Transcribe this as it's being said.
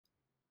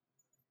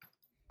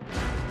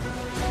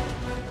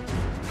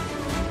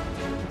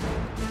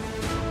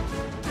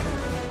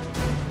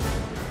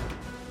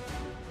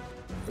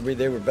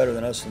they were better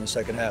than us in the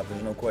second half.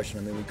 There's no question.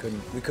 I mean,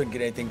 we couldn't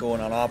get anything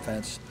going on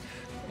offense,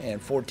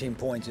 and 14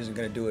 points isn't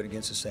going to do it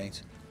against the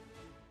Saints.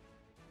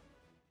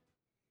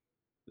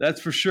 That's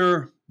for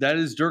sure. That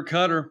is Dirk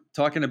Cutter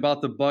talking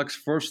about the Bucs'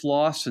 first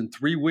loss in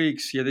 3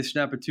 weeks. Yeah, they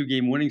snap a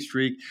 2-game winning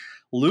streak,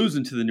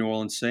 losing to the New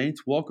Orleans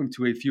Saints. Welcome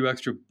to A Few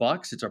Extra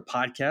Bucs. It's our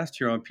podcast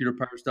here on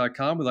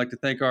PeterPirates.com. We'd like to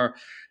thank our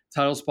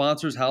title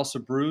sponsors, House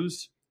of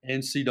Brews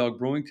and Sea Dog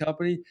Brewing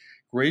Company.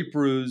 Great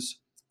brews,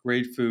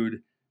 great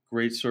food,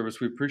 great service.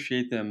 We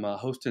appreciate them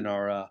hosting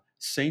our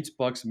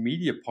Saints-Bucs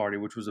media party,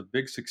 which was a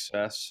big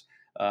success.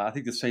 I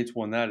think the Saints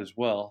won that as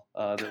well.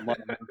 There might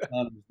have been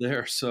times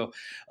there. So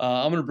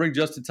I'm going to bring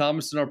Justin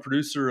Thomas in, our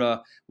producer.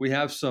 We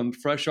have some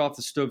fresh off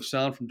the stove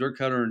sound from Dirk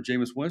Cutter and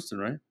Jameis Winston,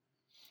 right?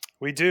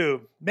 We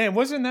do. Man,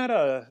 wasn't that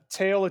a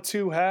tale of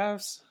two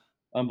halves?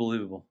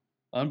 Unbelievable.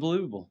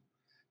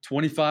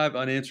 25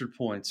 unanswered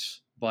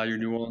points by your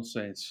New Orleans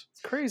Saints.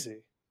 It's crazy.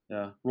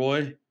 Yeah.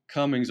 Roy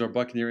Cummings, our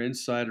Buccaneer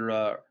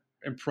insider,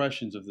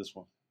 impressions of this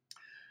one.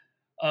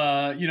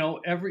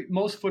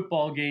 Most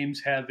football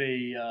games have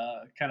a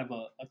kind of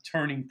a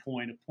turning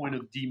point, a point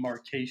of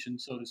demarcation,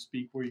 so to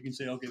speak, where you can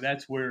say, okay,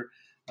 that's where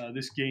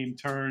this game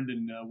turned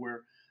and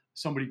where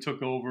somebody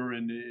took over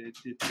and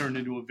it turned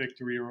into a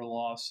victory or a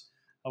loss,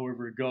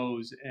 however it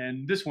goes.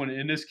 And this one,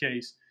 in this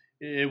case,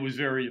 it was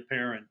very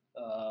apparent.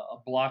 A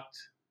blocked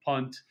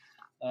punt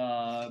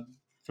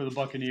for the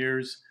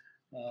Buccaneers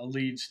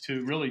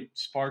really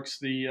sparks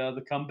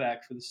the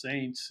comeback for the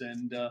Saints,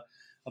 and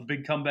a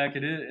big comeback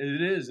it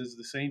is as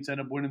the Saints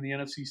end up winning the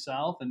NFC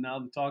South, and now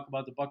the talk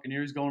about the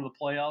Buccaneers going to the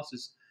playoffs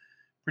is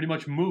pretty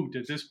much moot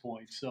at this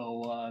point.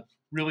 So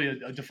really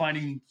a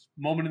defining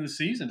moment in the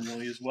season,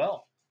 really, as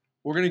well.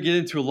 We're going to get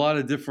into a lot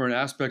of different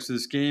aspects of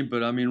this game,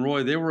 but I mean,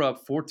 Roy, they were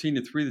up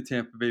 14-3, the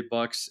Tampa Bay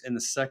Bucs, in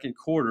the second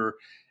quarter,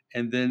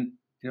 and then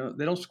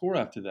they don't score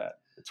after that.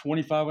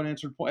 25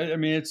 unanswered points. I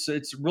mean,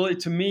 it's really,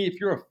 to me, if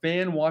you're a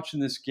fan watching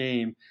this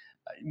game,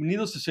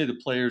 needless to say, the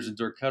players and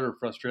Dirk Cutter are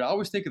frustrated. I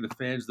always think of the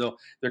fans, though.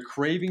 They're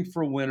craving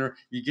for a winner.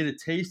 You get a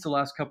taste the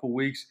last couple of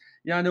weeks.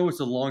 Yeah, I know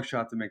it's a long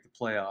shot to make the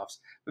playoffs.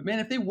 But, man,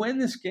 if they win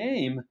this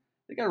game,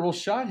 they got a real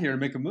shot here to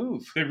make a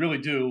move. They really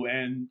do.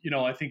 And,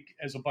 I think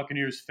as a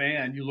Buccaneers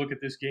fan, you look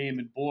at this game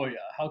and, boy,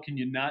 how can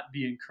you not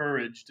be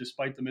encouraged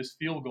despite the missed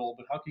field goal?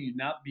 But how can you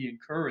not be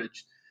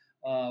encouraged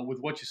with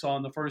what you saw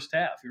in the first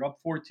half? You're up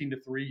 14-3.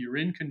 You're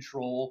in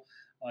control.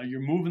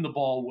 You're moving the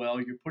ball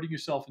well. You're putting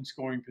yourself in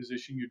scoring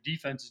position. Your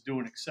defense is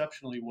doing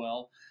exceptionally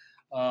well.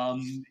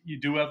 You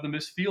do have the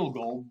missed field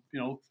goal,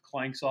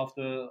 clanks off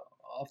the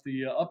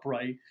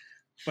upright.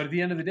 But at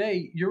the end of the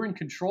day, you're in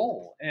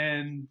control.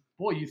 And,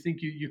 boy, you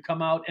think you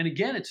come out. And,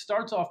 again, it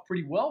starts off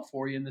pretty well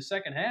for you in the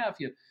second half.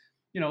 You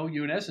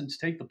in essence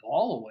take the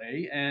ball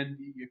away and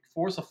you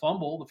force a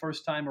fumble the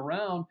first time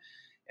around,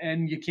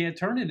 and you can't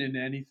turn it into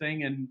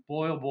anything. And,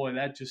 boy, oh, boy,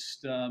 that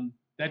just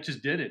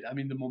did it. I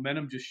mean, the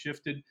momentum just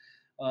shifted.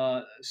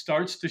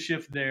 Starts to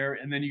shift there,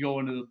 and then you go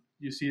into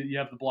you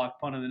have the block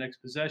punt on the next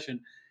possession,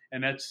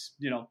 and that's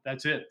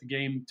it. The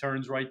game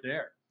turns right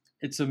there.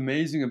 It's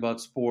amazing about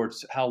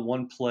sports how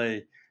one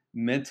play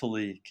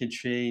mentally can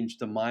change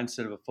the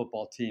mindset of a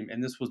football team,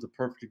 and this was the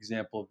perfect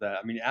example of that.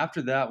 I mean,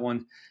 after that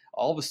one,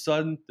 all of a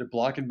sudden they're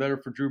blocking better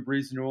for Drew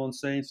Brees and New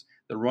Orleans Saints.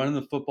 They're running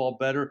the football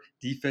better.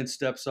 Defense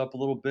steps up a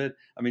little bit.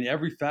 I mean,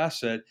 every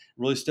facet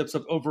really steps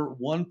up over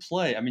one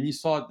play. I mean, you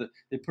saw that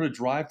they put a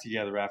drive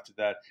together after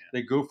that. Yeah.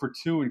 They go for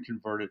 2 and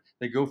convert it.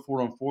 They go for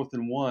it on 4th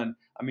and 1.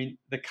 I mean,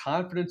 the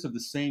confidence of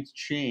the Saints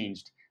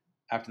changed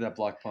after that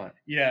block punt.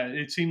 Yeah,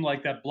 it seemed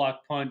like that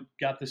block punt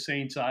got the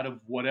Saints out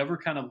of whatever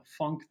kind of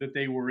funk that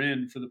they were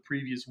in for the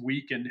previous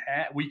week and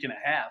a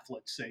half,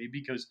 let's say,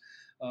 because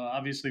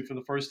obviously for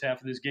the first half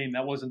of this game,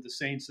 that wasn't the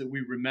Saints that we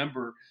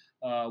remember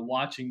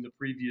watching the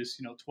previous,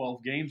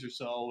 12 games or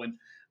so. And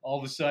all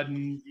of a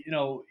sudden,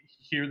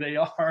 here they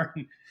are.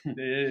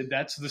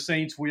 That's the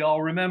Saints we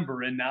all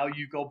remember. And now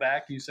you go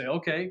back and you say,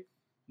 okay,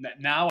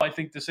 now I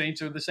think the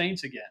Saints are the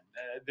Saints again.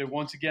 They're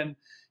once again,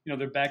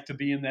 they're back to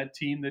being that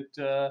team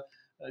that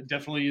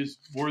definitely is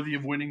worthy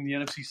of winning the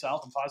NFC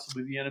South and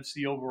possibly the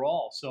NFC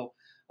overall. So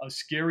a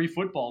scary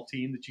football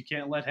team that you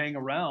can't let hang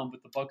around,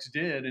 but the Bucs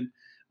did, and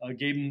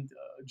gave them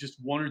just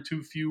one or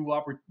two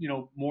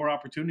more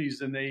opportunities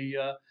than they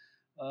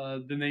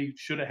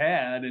should have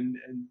had. And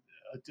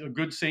a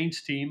good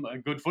Saints team, a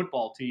good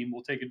football team,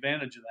 will take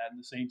advantage of that, and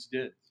the Saints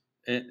did.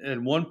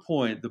 At one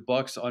point, the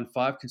Bucs on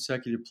 5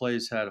 consecutive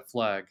plays had a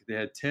flag. They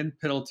had 10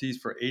 penalties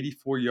for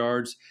 84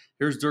 yards.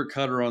 Here's Dirk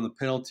Cutter on the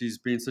penalties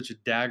being such a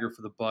dagger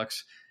for the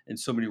Bucs in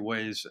so many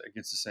ways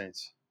against the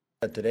Saints.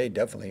 Today,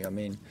 definitely. I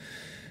mean,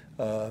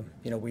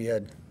 we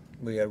had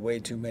way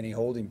too many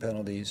holding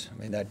penalties.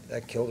 I mean,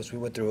 that killed us. We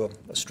went through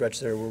a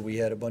stretch there where we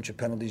had a bunch of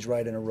penalties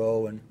right in a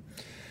row, and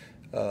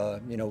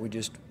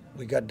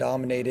we got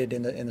dominated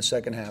in the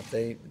second half.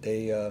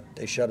 They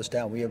shut us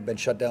down. We haven't been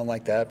shut down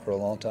like that for a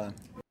long time.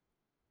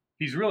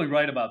 He's really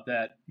right about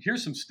that.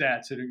 Here's some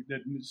stats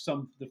that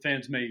some the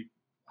fans may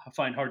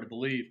find hard to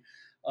believe.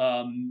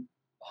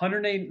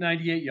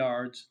 198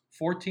 yards,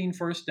 14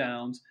 first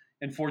downs.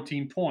 and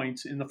 14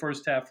 points in the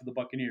first half for the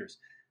Buccaneers.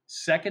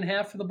 Second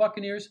half for the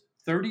Buccaneers,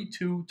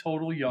 32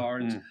 total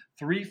yards,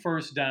 3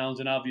 first downs,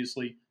 and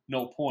obviously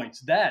no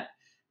points. That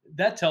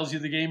tells you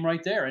the game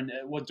right there. And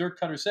what Dirk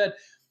Cutter said,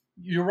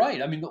 you're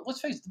right. I mean,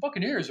 let's face it, the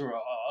Buccaneers are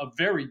a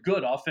very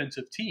good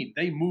offensive team.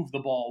 They move the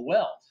ball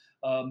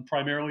well,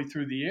 primarily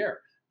through the air.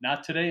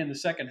 Not today in the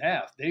second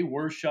half. They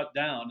were shut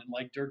down. And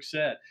like Dirk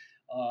said,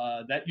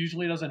 that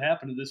usually doesn't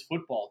happen to this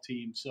football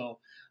team. So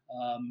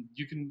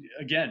you can,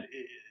 again,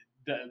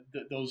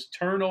 those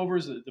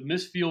turnovers, the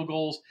missed field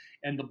goals,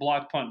 and the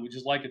block punt, which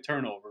is like a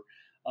turnover,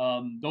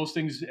 those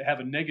things have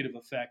a negative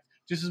effect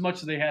just as much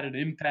as they had an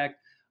impact,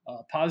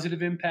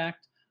 positive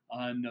impact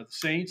on the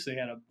Saints. They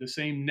had the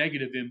same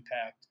negative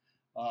impact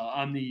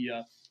on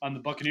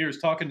the Buccaneers.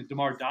 Talking to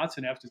DeMar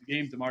Dotson after the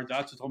game, DeMar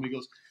Dotson told me, he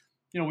goes,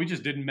 we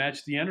just didn't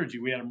match the energy.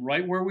 We had them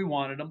right where we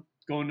wanted them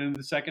going into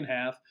the second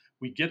half.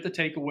 We get the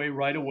takeaway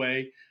right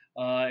away,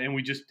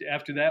 and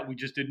after that we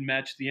just didn't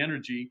match the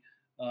energy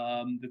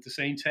that the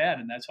Saints had,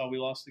 and that's how we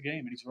lost the game.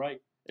 And he's right.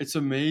 It's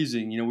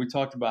amazing. We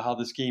talked about how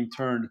this game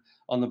turned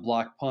on the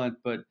block punt,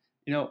 but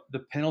the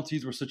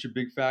penalties were such a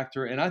big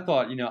factor. And I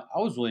thought, I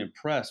was really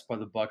impressed by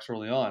the Bucs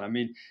early on. I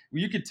mean,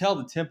 you could tell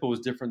the tempo was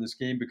different in this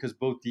game because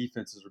both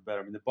defenses are better.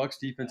 I mean, the Bucs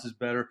defense is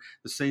better.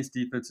 The Saints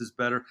defense is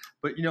better.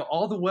 But,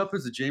 all the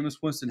weapons that Jameis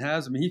Winston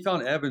has, I mean, he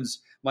found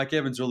Mike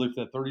Evans early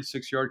for that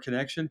 36-yard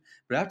connection.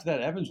 But after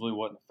that, Evans really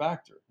wasn't a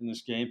factor in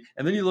this game.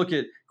 And then you look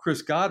at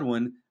Chris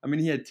Godwin. I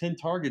mean, he had 10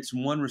 targets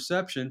and 1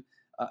 reception.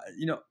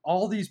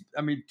 All these –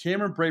 I mean,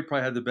 Cameron Brate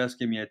probably had the best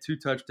game. He had 2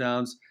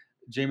 touchdowns.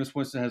 Jameis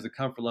Winston has the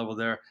comfort level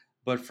there.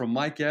 But from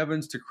Mike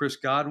Evans to Chris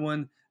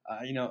Godwin,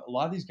 a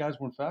lot of these guys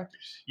weren't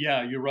factors.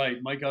 Yeah, you're right.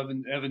 Mike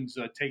Evans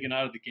taken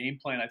out of the game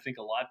plan, I think,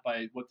 a lot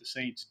by what the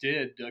Saints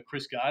did.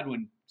 Chris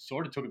Godwin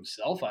sort of took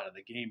himself out of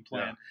the game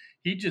plan.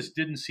 Yeah. He just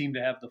didn't seem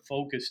to have the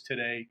focus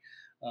today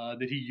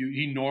that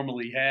he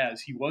normally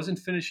has. He wasn't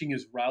finishing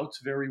his routes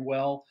very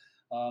well.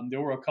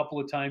 There were a couple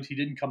of times he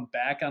didn't come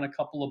back on a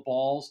couple of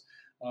balls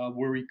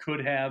where he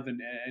could have and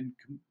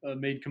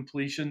made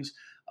completions.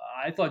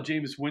 I thought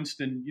Jameis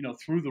Winston,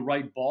 threw the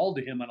right ball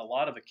to him on a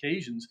lot of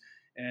occasions.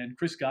 And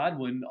Chris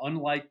Godwin,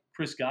 unlike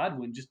Chris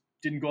Godwin, just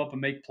didn't go up and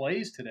make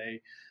plays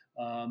today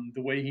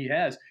the way he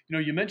has.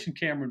 You mentioned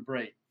Cameron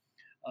Brate.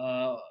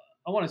 I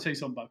want to say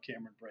something about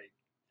Cameron Brate.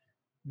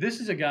 This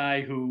is a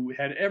guy who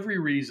had every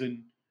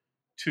reason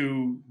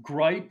to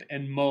gripe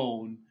and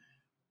moan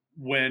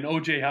when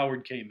O.J.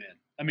 Howard came in.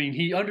 I mean,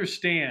 he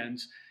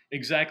understands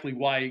exactly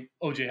why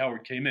O.J.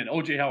 Howard came in.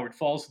 O.J. Howard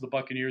falls to the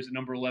Buccaneers at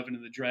number 11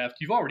 in the draft.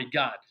 You've already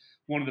got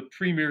one of the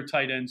premier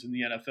tight ends in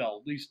the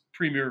NFL, at least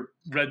premier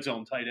red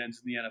zone tight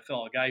ends in the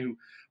NFL, a guy who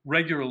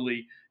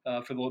regularly,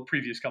 for the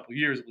previous couple of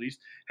years at least,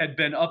 had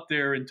been up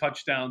there in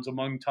touchdowns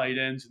among tight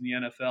ends in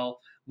the NFL,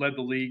 led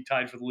the league,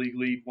 tied for the league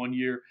lead one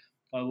year,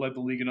 led the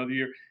league another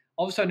year.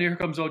 All of a sudden, here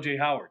comes O.J.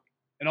 Howard.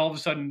 And all of a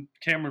sudden,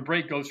 Cameron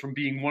Brate goes from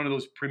being one of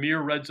those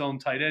premier red zone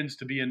tight ends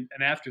to being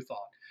an afterthought.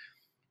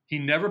 He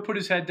never put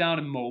his head down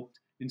and moped.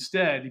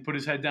 Instead, he put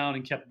his head down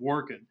and kept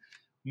working,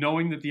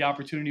 knowing that the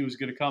opportunity was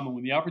going to come. And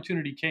when the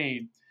opportunity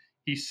came,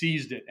 he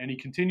seized it, and he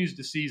continues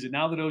to seize it.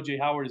 Now that O.J.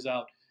 Howard is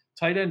out,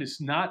 tight end is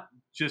not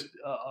just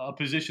a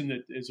position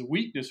that is a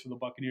weakness for the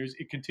Buccaneers.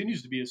 It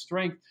continues to be a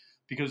strength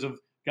because of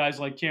guys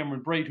like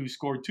Cameron Brate, who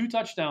scored 2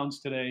 touchdowns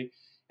today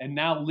and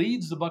now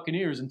leads the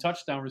Buccaneers in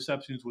touchdown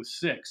receptions with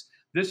 6.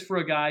 This for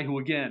a guy who,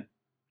 again,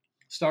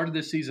 started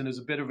this season as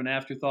a bit of an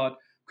afterthought,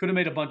 could have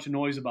made a bunch of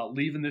noise about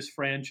leaving this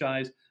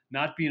franchise,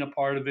 not being a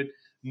part of it,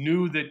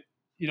 knew that,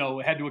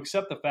 had to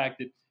accept the fact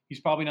that he's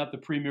probably not the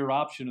premier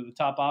option or the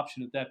top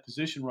option at that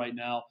position right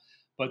now,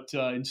 but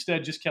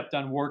instead just kept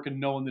on working,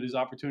 knowing that his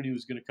opportunity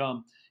was going to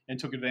come and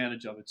took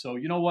advantage of it. So,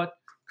 you know what?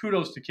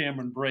 Kudos to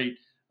Cameron Brate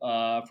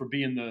for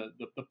being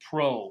the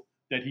pro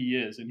that he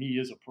is, and he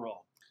is a pro.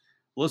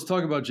 Let's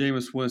talk about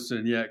Jameis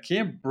Winston. Yeah,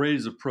 Cam Brate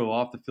is a pro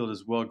off the field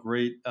as well.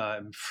 Great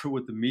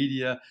with the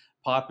media,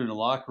 popping in the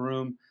locker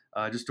room.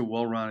 Just a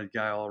well-rounded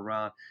guy all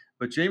around.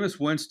 But Jameis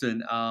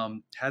Winston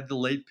had the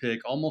late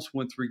pick, almost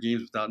went 3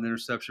 games without an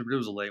interception, but it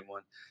was a late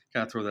one.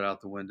 Kind of throw that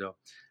out the window.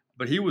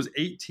 But he was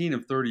 18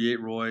 of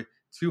 38, Roy,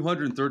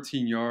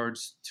 213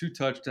 yards, 2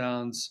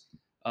 touchdowns.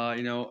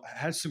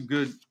 Had some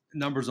good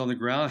numbers on the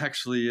ground.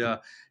 Actually,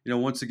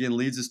 once again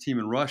leads his team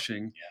in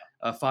rushing.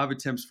 Yeah. 5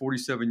 attempts,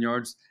 47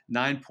 yards,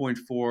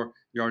 9.4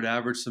 yard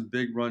average. Some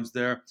big runs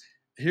there.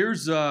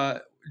 Here's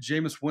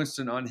Jameis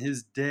Winston on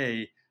his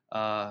day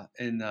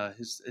in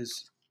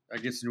his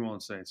against the New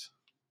Orleans Saints.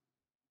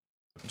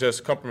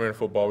 Just complementary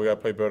football. We got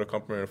to play better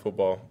complementary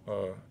football.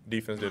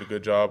 Defense did a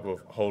good job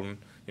of holding,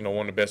 one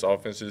of the best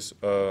offenses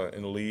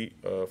in the league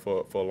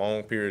for a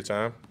long period of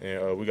time,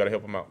 and we got to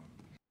help them out.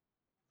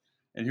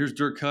 And here's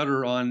Dirk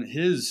Cutter on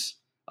his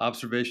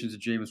observations of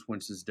Jameis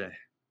Winston's day.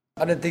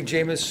 I didn't think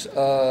Jameis,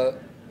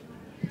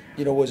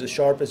 was as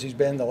sharp as he's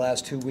been the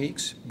last 2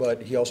 weeks,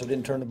 but he also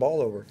didn't turn the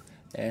ball over.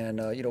 And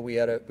we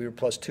were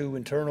 +2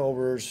 in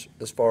turnovers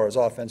as far as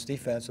offense,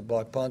 defense, and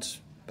block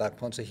punts. Back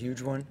punt's a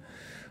huge one.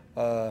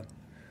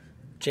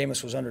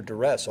 Jameis was under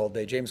duress all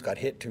day. Jameis got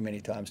hit too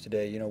many times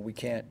today. We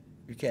can't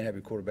You can't have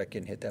your quarterback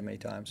getting hit that many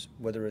times,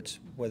 whether it's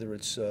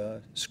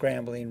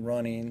scrambling,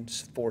 running,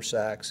 4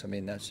 sacks. I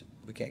mean,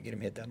 we can't get him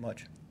hit that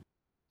much.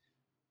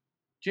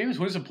 Jameis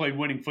Winston played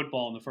winning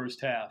football in the first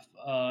half,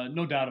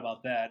 no doubt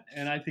about that.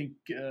 And I think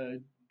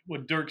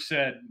what Dirk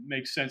said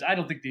makes sense. I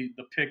don't think the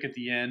pick at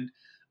the end,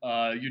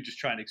 you're just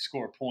trying to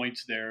score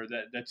points there.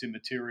 That's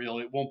immaterial.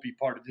 It won't be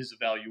part of his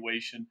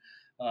evaluation.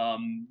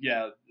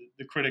 The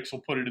critics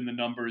will put it in the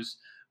numbers,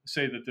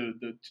 say that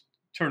the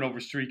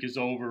turnover streak is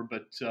over,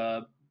 but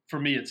for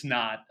me, it's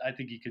not. I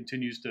think he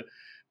continues to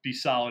be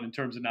solid in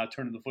terms of not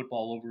turning the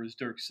football over, as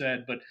Dirk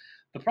said. But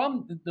the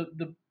problem,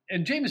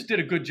 and Jameis did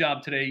a good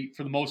job today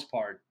for the most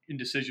part in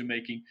decision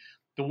making.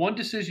 The one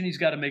decision he's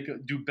got to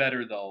do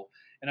better, though,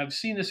 and I've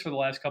seen this for the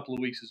last couple of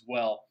weeks as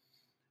well.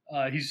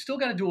 He's still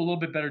got to do a little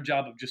bit better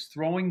job of just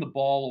throwing the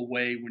ball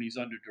away when he's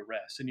under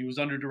duress. And he was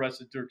under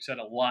duress, as Dirk said,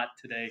 a lot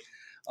today.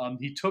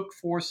 He took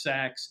 4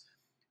 sacks.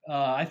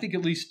 I think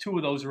at least 2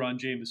 of those are on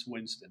Jameis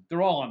Winston.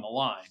 They're all on the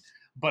line.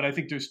 But I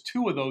think there's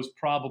 2 of those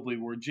probably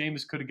where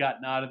Jameis could have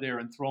gotten out of there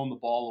and thrown the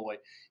ball away.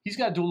 He's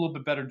got to do a little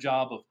bit better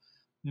job of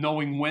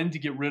knowing when to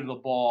get rid of the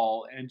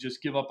ball and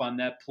just give up on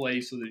that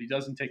play so that he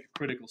doesn't take a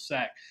critical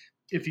sack.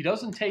 If he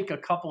doesn't take a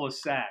couple of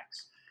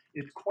sacks,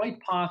 it's quite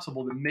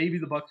possible that maybe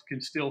the Bucs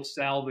can still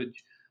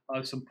salvage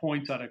some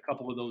points on a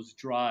couple of those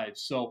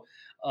drives. So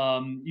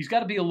he's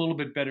got to be a little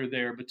bit better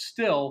there. But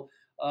still,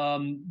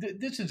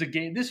 this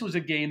was a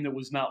game that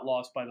was not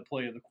lost by the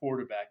play of the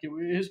quarterback.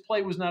 His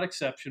play was not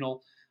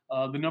exceptional.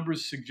 The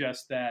numbers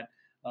suggest that.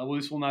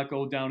 This will not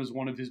go down as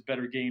one of his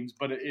better games,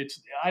 but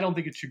I don't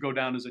think it should go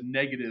down as a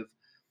negative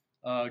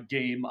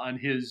game on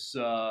his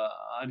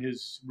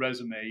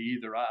resume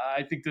either.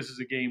 I think this is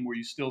a game where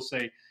you still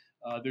say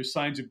there's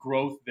signs of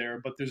growth there,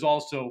 but there's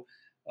also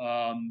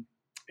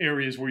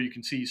areas where you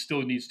can see he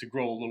still needs to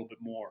grow a little bit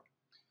more.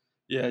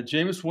 Yeah,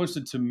 Jameis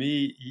Winston, to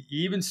me,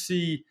 you even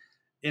see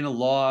in a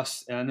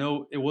loss, and I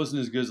know it wasn't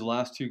as good as the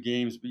last 2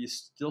 games, but you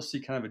still see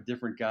kind of a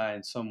different guy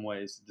in some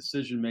ways. The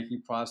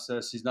decision-making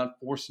process, he's not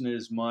forcing it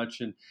as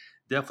much and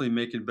definitely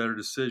making better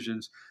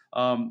decisions.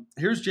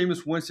 Here's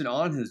Jameis Winston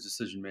on his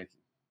decision-making.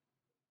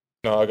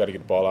 No, I got to get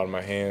the ball out of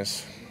my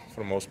hands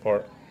for the most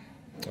part.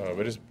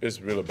 But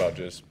it's really about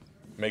just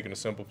making the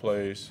simple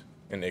plays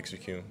and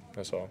executing.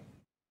 That's all.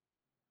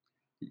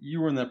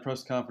 You were in that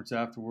press conference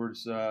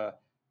afterwards.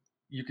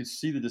 You could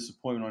see the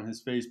disappointment on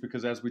his face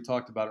because, as we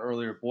talked about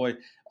earlier, boy,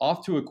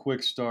 off to a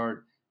quick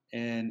start.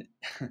 And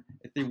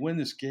if they win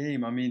this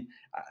game, I mean,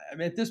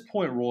 at this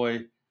point,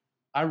 Roy,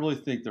 I really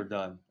think they're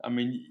done. I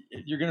mean,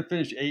 you're going to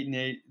finish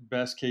 8-8,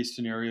 best case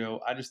scenario.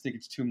 I just think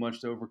it's too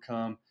much to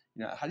overcome.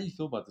 How do you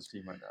feel about this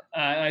team right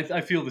now?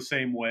 I feel the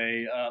same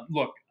way.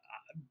 Look,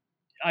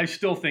 I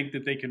still think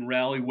that they can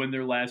rally, win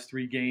their last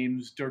 3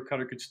 games. Dirk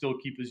Cutter could still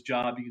keep his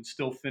job. He can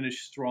still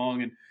finish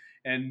strong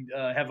and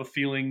have a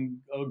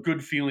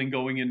good feeling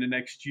going into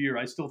next year.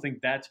 I still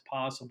think that's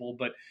possible.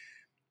 But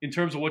in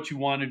terms of what you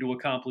wanted to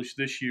accomplish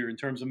this year, in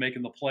terms of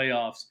making the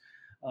playoffs,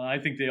 I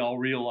think they all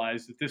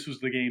realized that this was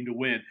the game to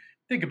win.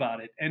 Think about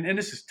it, and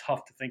this is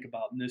tough to think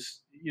about in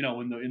this,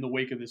 in the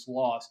wake of this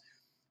loss.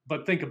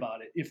 But think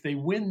about it. If they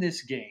win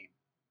this game,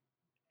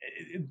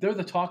 they're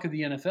the talk of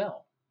the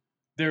NFL.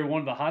 They're one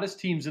of the hottest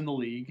teams in the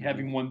league,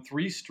 having won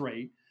 3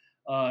 straight,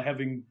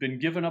 having been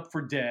given up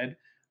for dead.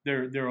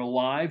 They're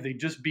alive. They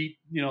just beat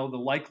the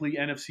likely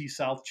NFC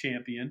South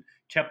champion,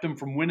 kept them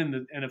from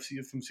winning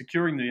from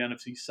securing the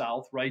NFC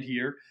South right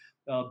here.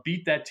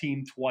 Beat that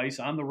team twice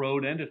on the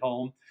road and at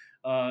home.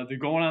 They're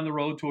going on the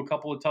road to a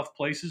couple of tough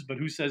places, but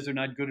who says they're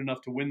not good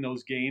enough to win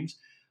those games?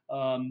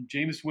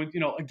 Jameis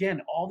Winston,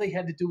 again, all they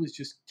had to do was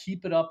just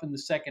keep it up in the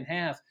second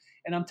half.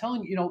 And I'm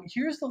telling you,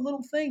 here's the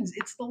little things.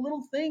 It's the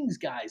little things,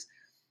 guys.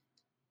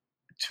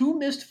 2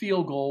 missed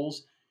field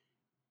goals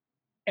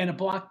and a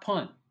blocked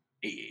punt.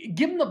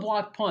 Give them the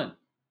blocked punt.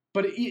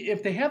 But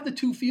if they have the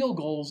 2 field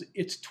goals,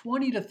 it's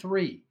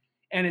 20-3.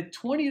 And at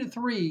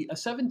 20-3, a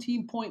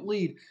 17-point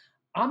lead,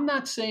 I'm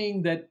not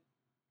saying that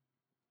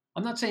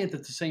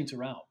the Saints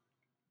are out.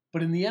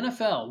 But in the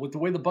NFL, with the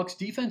way the Bucs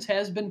defense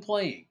has been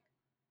playing,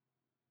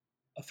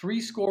 a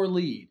 3-score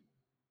lead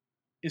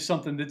is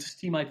something that this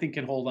team, I think,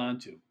 can hold on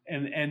to.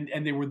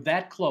 And they were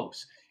that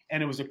close.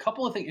 And it was a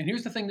couple of things. And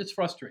here's the thing that's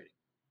frustrating.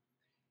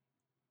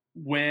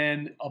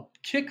 When a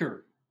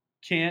kicker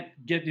can't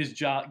get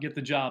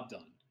the job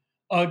done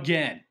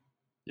again.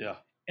 Yeah.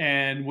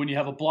 And when you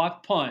have a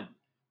blocked punt,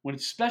 when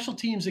it's special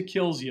teams that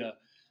kills you,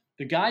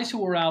 the guys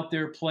who are out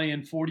there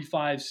playing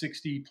 45,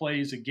 60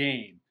 plays a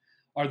game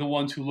are the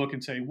ones who look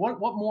and say, what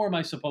more am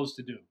I supposed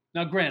to do?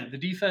 Now, granted, the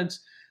defense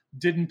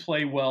didn't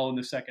play well in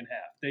the second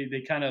half.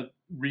 They kind of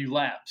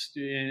relapsed,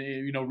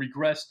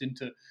 regressed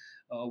into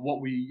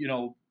what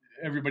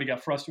everybody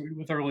got frustrated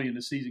with early in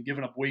the season,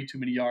 giving up way too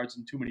many yards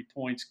and too many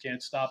points,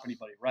 can't stop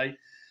anybody, right?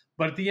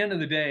 But at the end of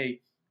the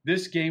day,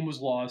 this game was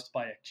lost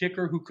by a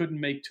kicker who couldn't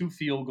make 2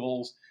 field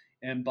goals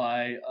and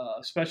by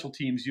a special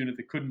teams unit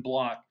that couldn't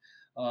block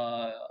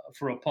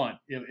for a punt.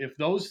 If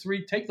those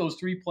three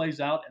plays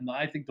out, and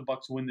I think the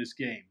Bucs win this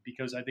game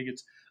because I think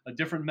it's a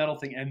different mental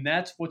thing, and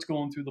that's what's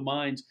going through the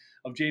minds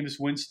of Jameis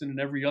Winston and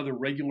every other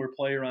regular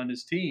player on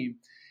his team,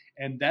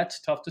 and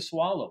that's tough to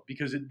swallow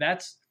because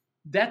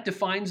that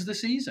defines the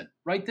season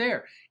right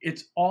there.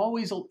 It's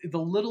always the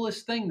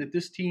littlest thing that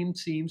this team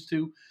seems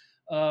to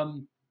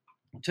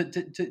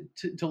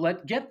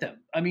let get them.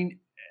 I mean,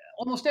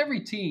 almost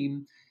every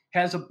team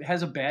has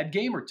a bad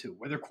game or two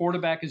where their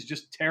quarterback is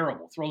just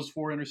terrible, throws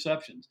 4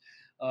 interceptions.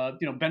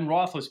 Ben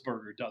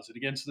Roethlisberger does it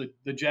against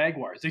the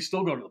Jaguars. They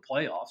still go to the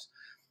playoffs.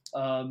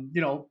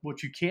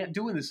 What you can't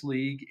do in this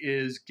league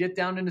is get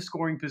down into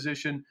scoring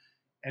position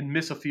and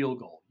miss a field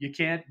goal. You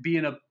can't be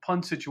in a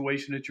punt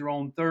situation at your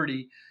own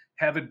 30,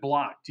 have it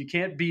blocked. You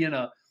can't be in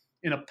a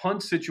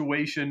punt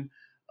situation,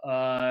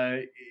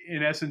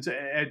 in essence,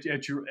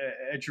 at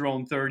your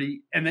own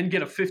 30, and then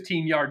get a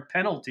 15-yard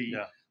penalty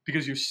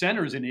because your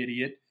center's an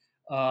idiot,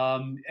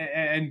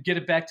 and get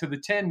it back to the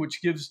 10,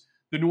 which gives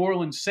the New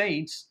Orleans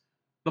Saints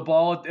the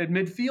ball at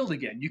midfield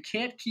again. You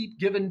can't keep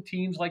giving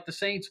teams like the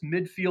Saints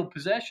midfield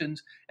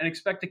possessions and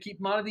expect to keep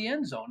them out of the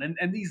end zone.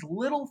 And these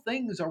little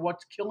things are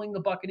what's killing the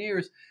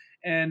Buccaneers.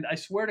 And I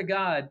swear to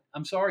God,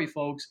 I'm sorry,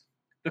 folks,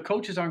 the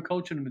coaches aren't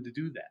coaching them to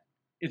do that.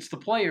 It's the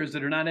players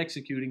that are not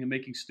executing and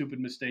making stupid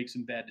mistakes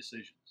and bad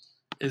decisions.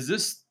 Is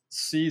this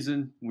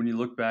season, when you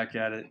look back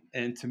at it,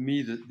 and to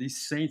me,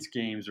 these Saints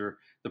games are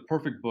the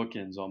perfect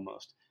bookends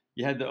almost.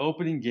 You had the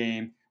opening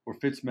game where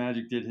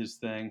Fitzmagic did his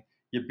thing.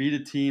 You beat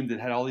a team that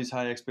had all these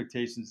high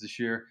expectations this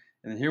year,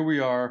 and here we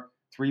are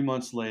 3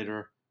 months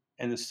later,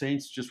 and the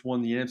Saints just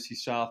won the NFC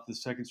South the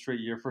second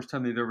straight year, first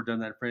time they've ever done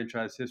that in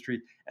franchise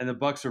history, and the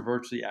Bucs are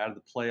virtually out of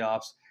the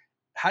playoffs.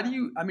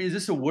 Is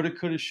this a woulda,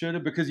 coulda, shoulda?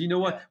 Because you know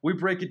what? Yeah. We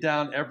break it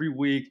down every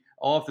week,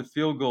 all of the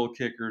field goal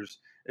kickers,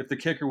 if the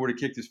kicker would have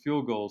kicked his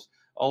field goals,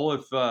 all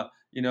if, the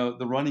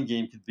running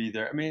game could be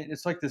there. I mean,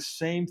 it's like the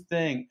same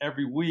thing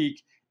every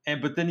week.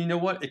 But then you know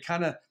what? It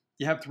kind of,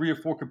 you have 3 or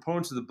 4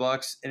 components of the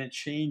Bucs, and it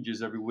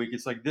changes every week.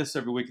 It's like this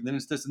every week, and then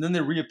it's this, and then they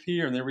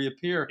reappear, and they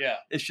reappear. Yeah.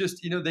 It's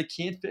just, they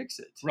can't fix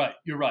it. Right.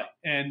 You're right.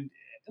 And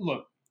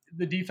look,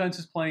 the defense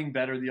is playing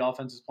better. The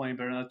offense is playing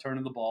better. Not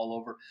turning the ball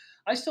over.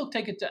 I still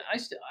take it.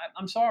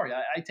 I'm sorry.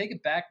 I take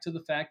it back to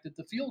the fact that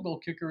the field goal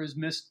kicker has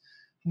missed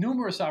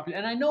numerous opportunities,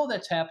 and I know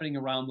that's happening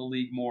around the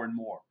league more and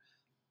more.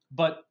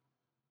 But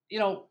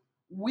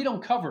we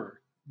don't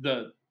cover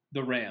the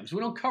Rams. We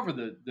don't cover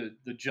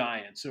the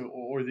Giants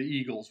or the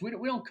Eagles. We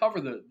don't cover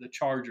the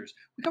Chargers.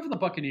 We cover the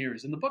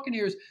Buccaneers, and the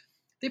Buccaneers.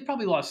 They've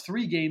probably lost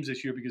 3 games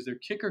this year because their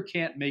kicker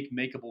can't make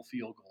makeable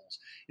field goals.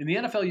 In the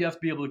NFL, you have to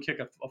be able to kick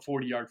a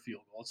 40-yard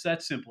field goal. It's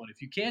that simple. And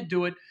if you can't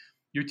do it,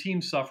 your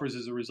team suffers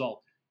as a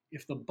result.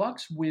 If the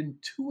Bucs win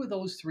 2 of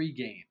those 3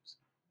 games,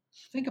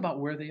 think about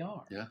where they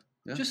are. Yeah.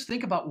 Just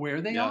think about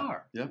where they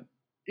are. Yeah.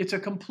 It's a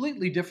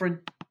completely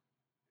different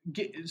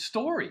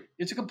story.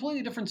 It's a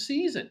completely different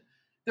season.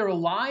 They're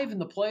alive in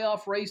the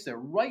playoff race. They're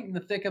right in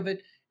the thick of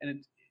it.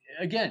 And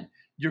again,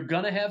 you're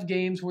going to have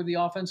games where the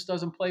offense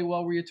doesn't play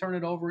well, where you turn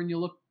it over and you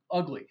look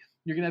ugly.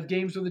 You're going to have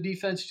games where the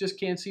defense just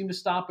can't seem to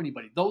stop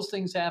anybody. Those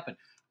things happen.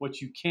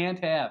 What you can't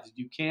have is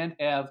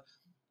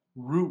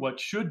what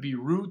should be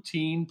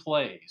routine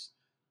plays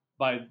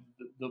by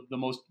one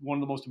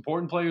of the most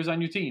important players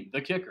on your team,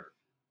 the kicker,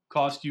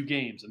 cost you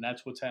games, and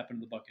that's what's happened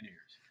to the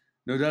Buccaneers.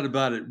 No doubt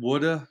about it.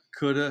 Woulda,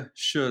 coulda,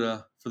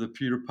 shoulda for the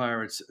Pewter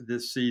Pirates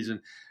this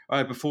season. All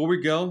right, before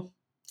we go,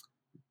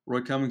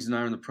 Roy Cummings and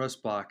I are in the press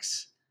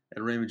box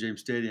at Raymond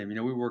James Stadium.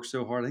 We work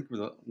so hard. I think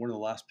we're one of the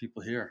last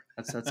people here.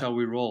 That's how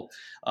we roll.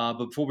 But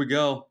before we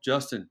go,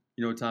 Justin,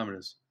 you know what time it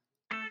is.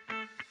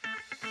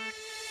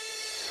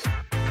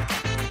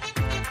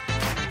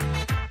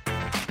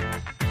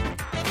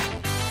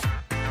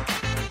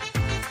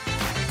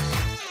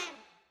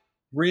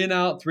 Three and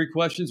out, 3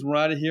 questions. We're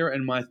out of here,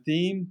 and my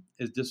theme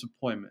is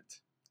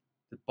disappointment.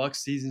 The Bucs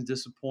season is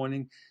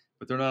disappointing,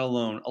 but they're not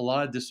alone. A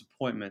lot of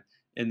disappointment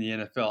in the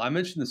NFL. I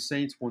mentioned the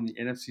Saints won the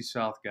NFC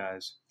South,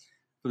 guys,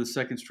 for the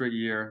second straight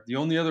year. The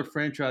only other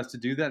franchise to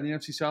do that in the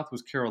NFC South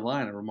was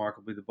Carolina,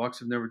 remarkably. The Bucs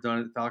have never done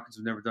it. The Falcons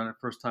have never done it.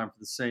 First time for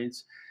the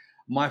Saints.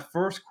 My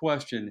first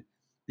question,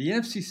 the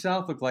NFC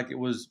South looked like it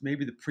was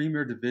maybe the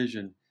premier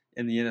division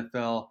in the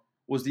NFL.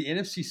 Was the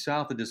NFC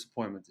South a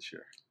disappointment this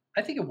year?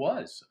 I think it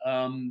was.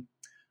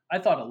 I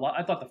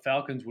thought the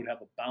Falcons would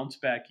have a bounce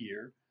back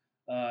year.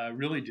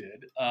 Really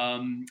did.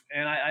 And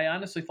I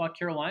honestly thought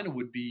Carolina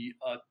would be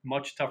a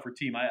much tougher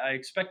team. I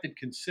expected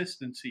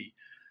consistency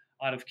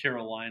out of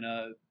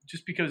Carolina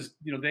just because,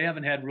 they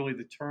haven't had really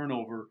the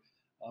turnover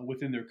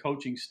within their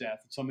coaching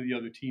staff that some of the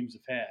other teams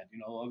have had.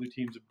 Other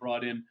teams have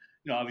brought in,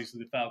 obviously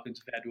the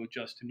Falcons have had to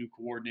adjust to new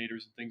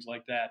coordinators and things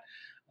like that.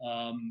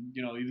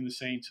 Even the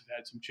Saints have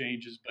had some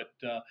changes, but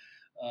the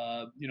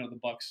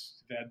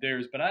Bucs have had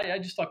theirs. But I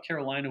just thought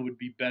Carolina would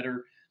be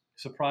better.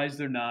 Surprised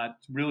they're not.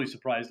 Really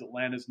surprised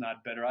Atlanta's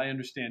not better. I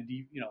understand,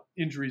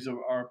 injuries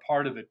are a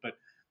part of it, but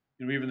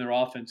even their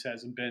offense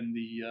hasn't been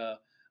the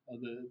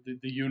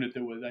unit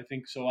that was. I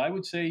think so. I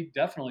would say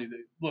definitely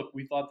that. Look,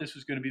 we thought this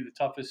was going to be the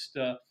toughest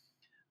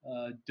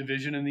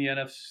division in the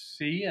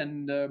NFC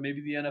and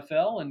maybe the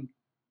NFL, and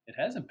it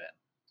hasn't been.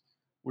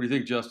 What do you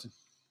think, Justin?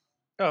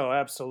 Oh,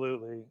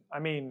 absolutely. I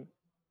mean,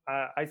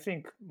 I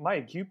think,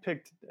 Mike, you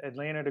picked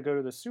Atlanta to go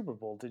to the Super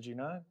Bowl, did you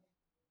not?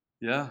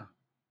 Yeah,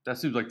 that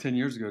seems like 10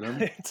 years ago,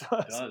 doesn't it? It It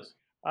does. does.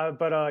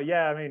 But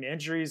yeah, I mean,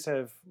 injuries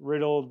have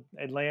riddled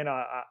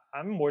Atlanta.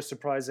 I'm more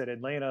surprised that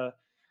Atlanta,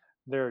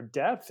 their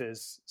depth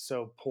is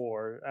so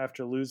poor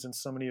after losing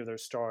so many of their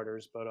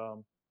starters. But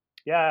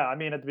yeah, I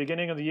mean, at the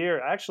beginning of the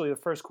year, actually, the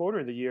first quarter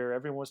of the year,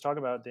 everyone was talking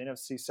about the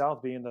NFC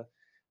South being the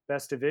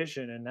best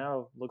division, and now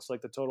it looks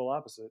like the total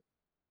opposite.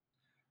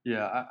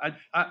 Yeah,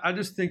 I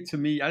just think, to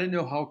me, I didn't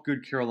know how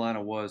good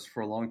Carolina was for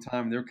a long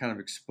time. They were kind of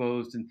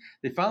exposed, and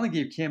they finally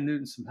gave Cam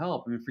Newton some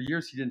help. I mean, for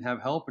years he didn't have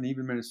help, and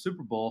even in a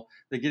Super Bowl,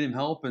 they get him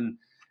help, and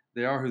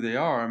they are who they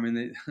are. I mean,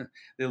 they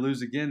they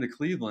lose again to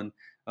Cleveland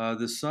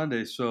this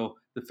Sunday. So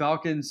the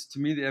Falcons, to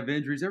me, they have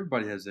injuries.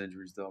 Everybody has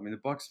injuries, though. I mean, the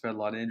Bucs have had a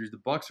lot of injuries. The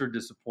Bucs are a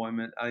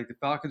disappointment. I think the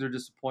Falcons are a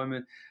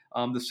disappointment.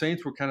 The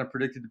Saints were kind of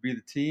predicted to be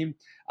the team.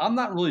 I'm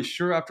not really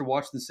sure after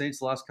watching the Saints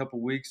the last couple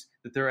of weeks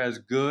that they're as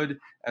good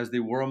as they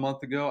were a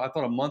month ago. I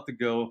thought a month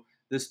ago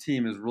this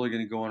team is really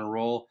going to go on a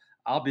roll.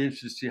 I'll be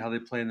interested to see how they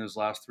play in those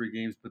last 3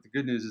 games. But the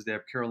good news is they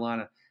have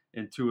Carolina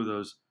in 2 of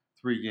those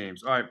 3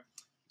 games. All right.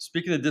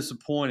 Speaking of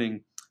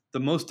disappointing, the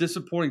most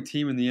disappointing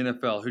team in the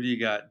NFL, who do you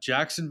got?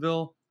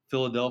 Jacksonville,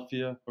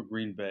 Philadelphia, or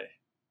Green Bay?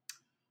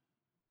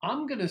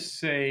 I'm going to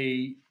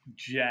say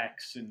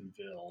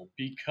Jacksonville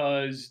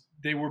because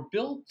they were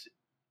built,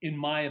 in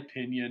my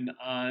opinion,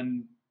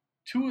 on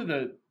two of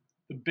the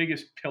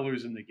biggest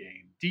pillars in the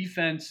game,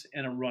 defense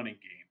and a running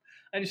game.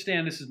 I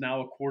understand this is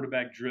now a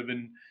quarterback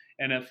driven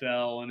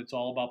NFL and it's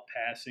all about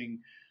passing.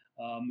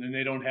 And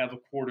they don't have a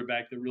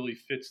quarterback that really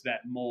fits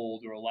that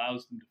mold or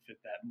allows them to fit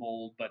that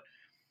mold. But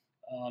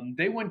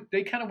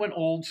they kind of went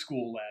old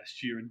school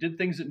last year and did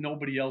things that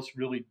nobody else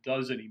really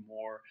does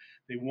anymore.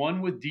 They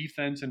won with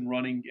defense and a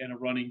running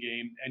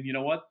game, and you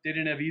know what? They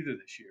didn't have either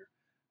this year,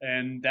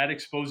 and that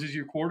exposes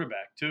your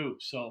quarterback too.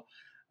 So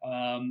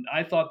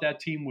I thought that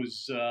team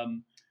was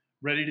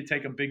ready to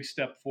take a big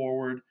step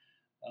forward.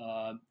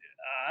 Uh,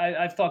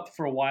 I thought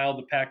for a while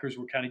the Packers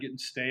were kind of getting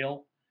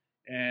stale,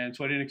 and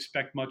so I didn't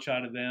expect much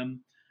out of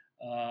them.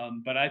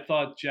 But I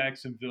thought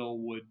Jacksonville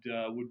would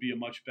be a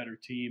much better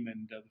team,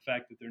 and the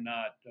fact that they're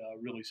not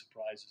really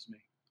surprises me.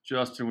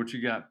 Justin, what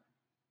you got?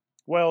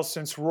 Well,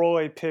 since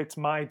Roy picked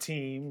my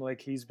team, like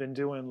he's been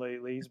doing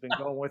lately, he's been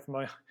going with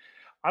my.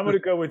 I'm going to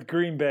go with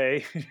Green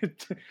Bay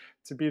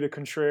to be the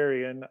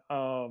contrarian.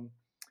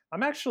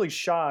 I'm actually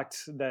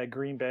shocked that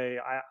Green Bay.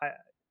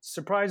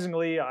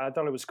 Surprisingly, I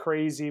thought it was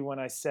crazy when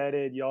I said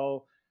it.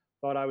 Y'all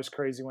thought I was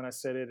crazy when I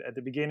said it at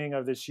the beginning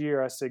of this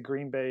year. I said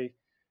Green Bay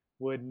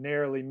would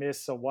narrowly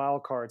miss a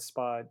wild card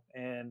spot,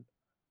 and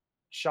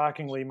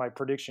shockingly, my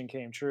prediction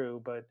came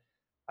true. But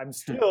I'm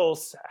still,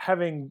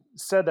 having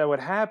said that would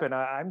happen,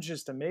 I'm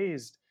just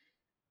amazed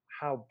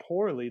how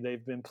poorly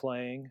they've been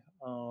playing.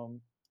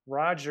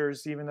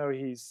 Rodgers, even though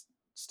he's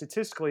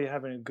statistically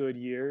having a good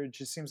year, it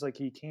just seems like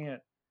he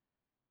can't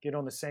get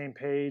on the same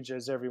page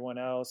as everyone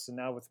else. And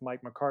now with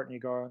Mike McCartney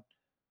gone,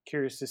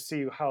 curious to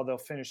see how they'll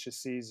finish the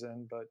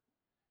season. But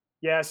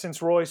yeah,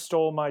 since Roy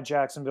stole my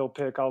Jacksonville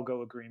pick, I'll go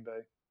with Green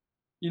Bay.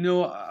 You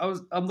know,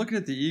 I'm looking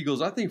at the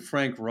Eagles. I think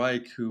Frank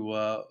Reich, who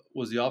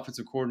was the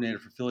offensive coordinator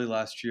for Philly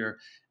last year,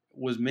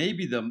 was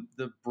maybe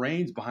the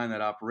brains behind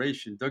that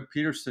operation. Doug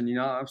Peterson, you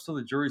know, I'm still,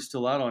 the jury's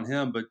still out on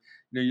him, but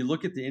you know, you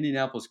look at the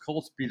Indianapolis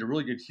Colts beat a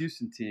really good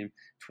Houston team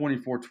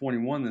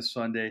 24-21 this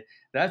Sunday.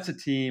 That's a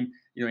team,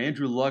 you know,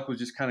 Andrew Luck was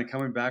just kind of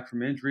coming back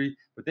from injury,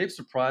 but they've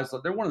surprised.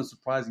 They're one of the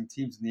surprising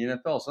teams in the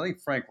NFL. So I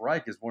think Frank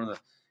Reich is one of the,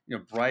 you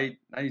know, bright,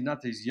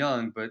 not that he's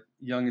young, but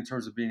young in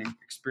terms of being an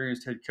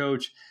experienced head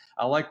coach.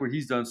 I like what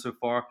he's done so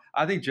far.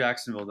 I think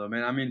Jacksonville, though,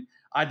 man. I mean,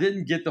 I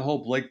didn't get the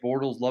whole Blake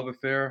Bortles love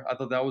affair. I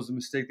thought that was a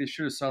mistake. They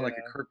should have signed like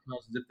a Kirk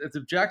Cousins.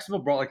 If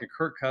Jacksonville brought like a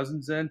Kirk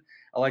Cousins in,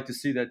 I like to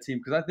see that team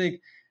because I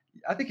think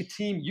a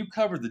team, you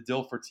covered the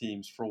deal for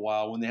teams for a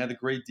while when they had the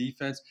great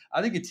defense.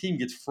 I think a team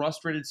gets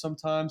frustrated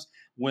sometimes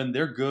when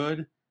they're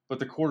good, but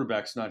the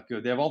quarterback's not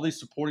good. They have all these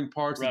supporting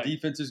parts. Right. The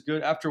defense is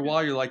good. After a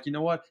while, you're like, you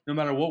know what? No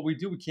matter what we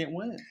do, we can't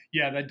win.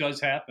 Yeah, that does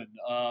happen.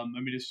 I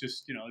mean, it's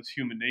just, you know, it's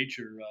human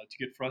nature to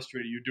get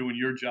frustrated. You're doing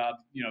your job.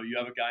 You know, you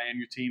have a guy on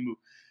your team who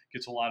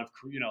gets a lot of,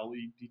 you know,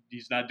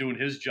 he's not doing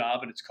his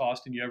job, and it's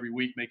costing you every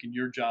week, making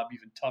your job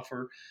even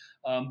tougher.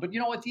 But, you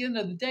know, at the end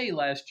of the day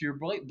last year,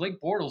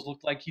 Blake Bortles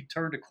looked like he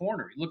turned a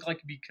corner. He looked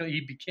like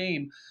he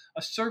became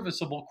a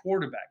serviceable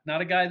quarterback,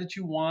 not a guy that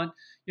you want,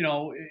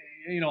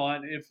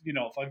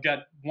 if I've got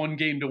one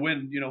game to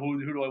win, you know,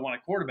 who do I want a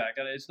quarterback?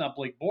 It's not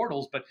Blake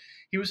Bortles, but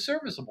he was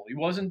serviceable. He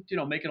wasn't, you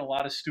know, making a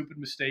lot of stupid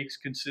mistakes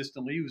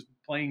consistently. He was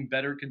playing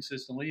better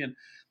consistently, and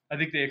I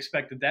think they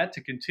expected that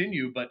to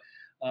continue, but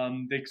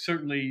they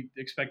certainly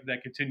expected that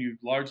to continue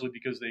largely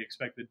because they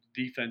expect the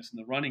defense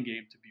and the running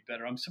game to be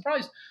better. I'm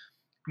surprised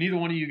neither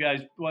one of you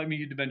guys, well, I mean,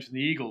 you mentioned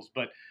the Eagles,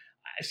 but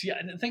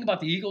the thing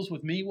about the Eagles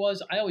with me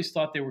was I always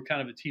thought they were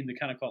kind of a team that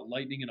kind of caught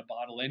lightning in a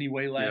bottle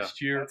anyway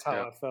last year. That's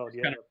how I felt,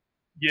 yeah.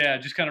 Yeah,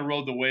 just kind of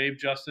rode the wave,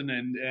 Justin,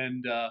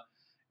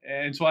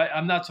 and so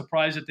I'm not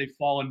surprised that they've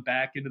fallen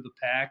back into the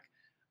pack.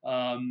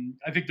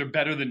 I think they're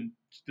better than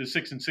the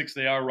 6-6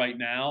 they are right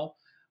now,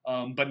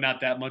 but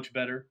not that much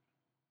better.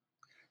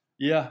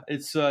 Yeah,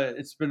 it's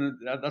been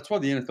that's why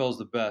the NFL is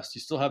the best.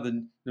 You still have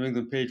the New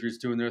England Patriots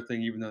doing their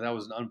thing, even though that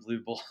was an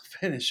unbelievable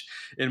finish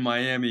in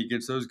Miami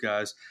against those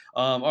guys.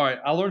 All right,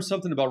 I learned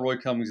something about Roy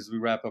Cummings as we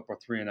wrap up our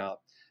 3 and Out.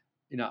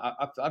 You know,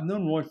 I've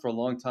known Roy for a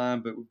long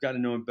time, but we've got to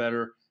know him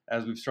better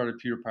as we've started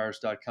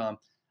PeterPirates.com.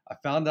 I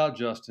found out,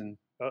 Justin,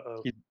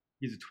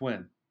 he's a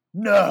twin.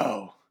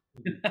 No.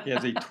 He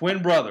has a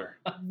twin brother.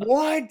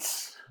 What?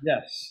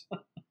 Yes.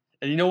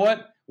 And you know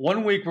what?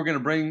 1 week we're going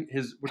to bring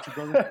what's your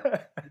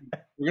brother?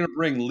 We're going to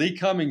bring Lee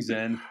Cummings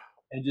in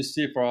and just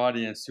see if our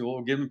audience,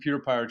 we'll give him a Peter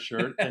Pirate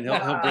shirt, and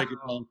he'll break it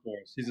down for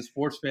us. He's a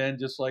sports fan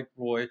just like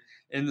Roy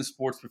in the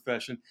sports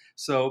profession.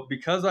 So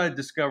because I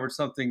discovered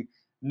something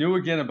new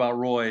again about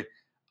Roy,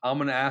 I'm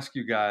going to ask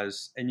you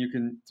guys, and you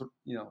can,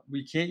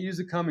 we can't use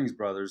the Cummings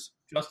brothers.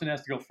 Justin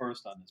has to go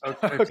first on this.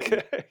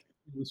 Okay.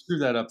 We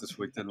screwed that up this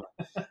week, didn't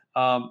we?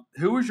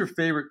 Who was your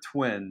favorite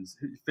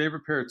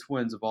favorite pair of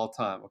twins of all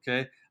time?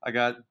 Okay. I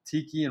got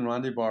Tiki and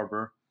Rondé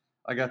Barber.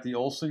 I got the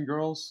Olsen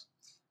girls.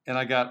 And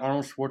I got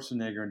Arnold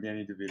Schwarzenegger and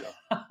Danny DeVito.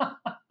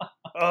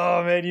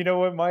 Oh, man. You know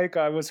what, Mike?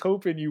 I was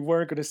hoping you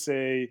weren't going to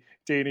say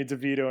Danny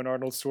DeVito and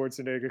Arnold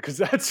Schwarzenegger because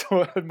that's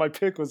what my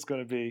pick was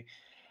going to be.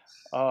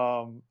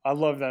 I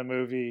love that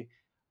movie.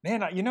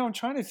 Man, I'm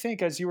trying to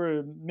think as you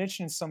were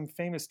mentioning some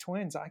famous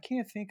twins. I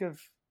can't think of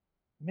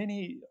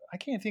any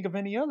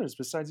others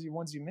besides the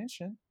ones you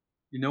mentioned.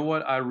 You know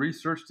what? I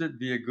researched it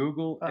via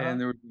Google, and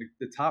there were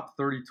the top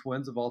 30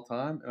 twins of all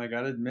time. And I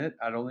got to admit,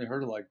 I'd only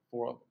heard of like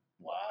 4 of them.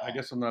 Wow. I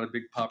guess I'm not a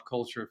big pop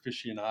culture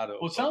aficionado.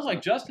 Well, it sounds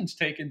like Justin's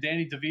taking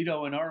Danny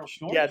DeVito and Arnold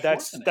Schwarzenegger. Yeah,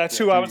 that's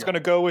who I was going to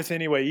go with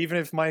anyway, even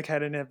if Mike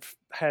hadn't have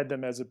had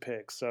them as a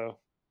pick. So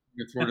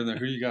you throw it in there.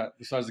 Who you got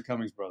besides the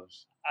Cummings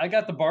brothers? I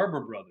got the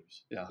Barber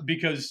brothers. Yeah.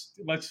 Because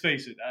let's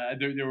face it,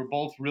 they were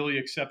both really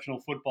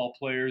exceptional football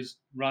players.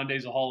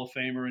 Rondé's a Hall of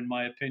Famer, in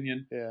my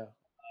opinion. Yeah.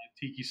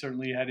 Tiki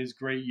certainly had his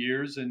great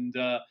years, and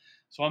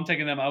so I'm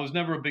taking them. I was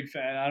never a big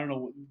fan. I don't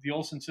know. The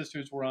Olsen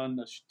sisters were on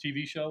a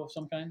TV show of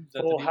some kind. Is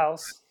that Full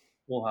House.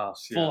 Full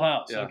House. Yeah. Full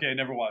House. Yeah. Okay,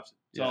 never watched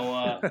it. So,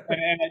 Yeah.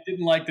 and I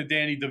didn't like the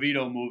Danny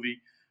DeVito movie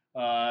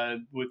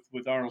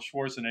with Arnold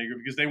Schwarzenegger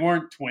because they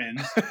weren't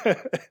twins.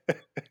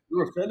 You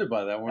were offended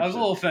by that, weren't you? I was a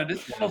little offended.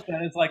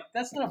 It's like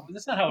that's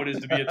not how it is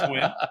to be a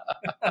twin.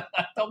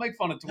 Don't make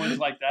fun of twins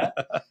like that.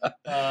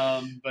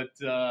 But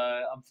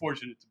I'm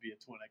fortunate to be a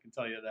twin. I can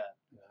tell you that.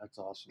 Yeah, that's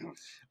awesome.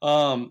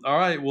 All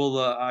right. Well,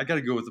 I got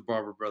to go with the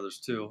Barber brothers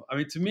too. I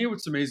mean, to me,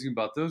 what's amazing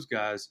about those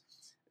guys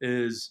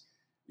is,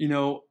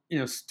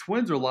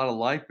 twins are a lot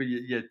alike, but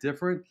yet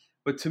different.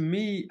 But to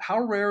me, how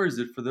rare is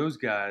it for those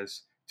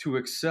guys to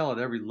excel at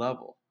every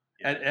level?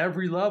 Yeah. At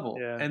every level,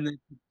 Yeah. and then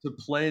to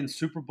play in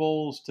Super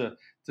Bowls, to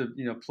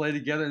play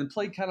together and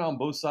play kind of on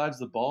both sides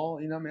of the ball.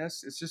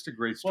 It's just a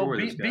great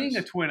story. Well, being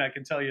a twin, I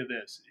can tell you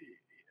this.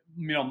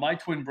 My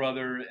twin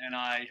brother and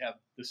I have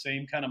the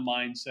same kind of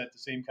mindset, the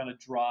same kind of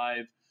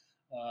drive,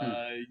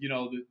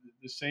 the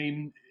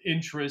same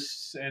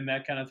interests and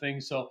that kind of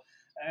thing. So,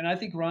 and I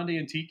think Rondé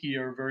and Tiki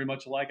are very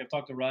much alike. I've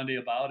talked to Rondé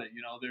about it.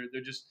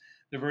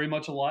 They're very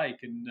much alike,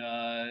 and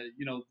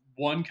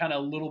one kind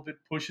of a little bit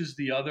pushes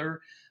the other.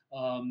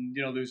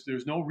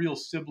 There's no real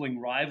sibling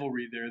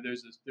rivalry there.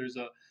 There's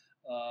a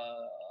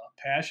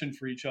passion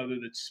for each other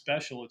that's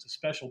special. It's a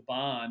special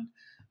bond,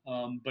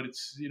 but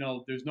it's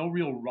there's no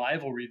real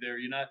rivalry there.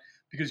 You're not,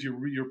 because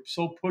you're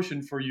so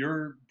pushing for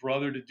your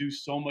brother to do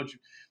so much,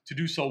 to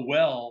do so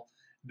well,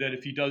 that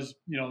if he does,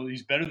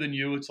 he's better than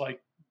you, it's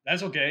like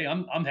that's okay.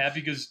 I'm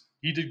happy because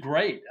he did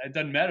great. It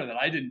doesn't matter that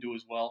I didn't do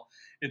as well.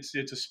 It's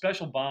a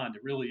special bond.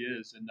 It really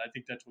is, and I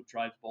think that's what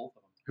drives both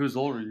of them. Who's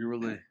older, you or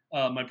Lee?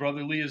 My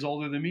brother Lee is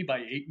older than me by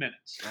 8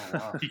 minutes. Oh,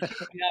 wow. He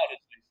kicked me out, as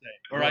they say,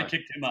 or I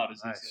kicked him out,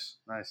 as they say.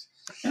 Nice.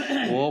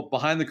 Well,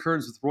 behind the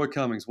curtains with Roy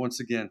Cummings. Once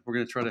again, we're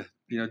going to try to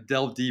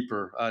delve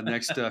deeper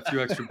next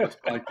Few Extra Bucs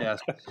podcast.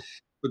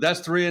 But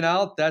that's 3 and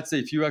Out. That's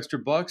a Few Extra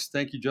Bucs.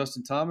 Thank you,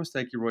 Justin Thomas.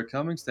 Thank you, Roy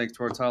Cummings. Thanks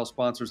to our title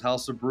sponsors,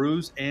 House of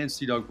Brews and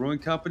Sea Dog Brewing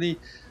Company.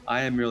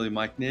 I am merely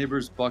Mike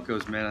Nabors.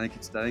 Buccos, man. I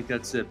think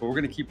that's it. But we're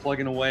going to keep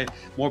plugging away.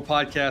 More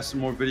podcasts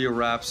and more video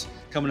wraps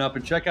coming up.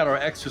 And check out our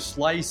Extra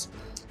Slice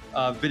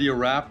video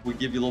wrap. We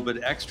give you a little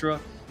bit extra.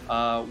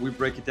 We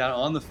break it down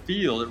on the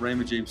field at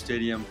Raymond James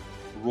Stadium.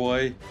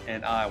 Roy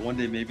and I, one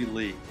day maybe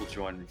Lee, will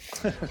join me.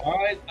 All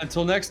right.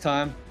 Until next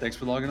time, thanks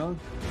for logging on.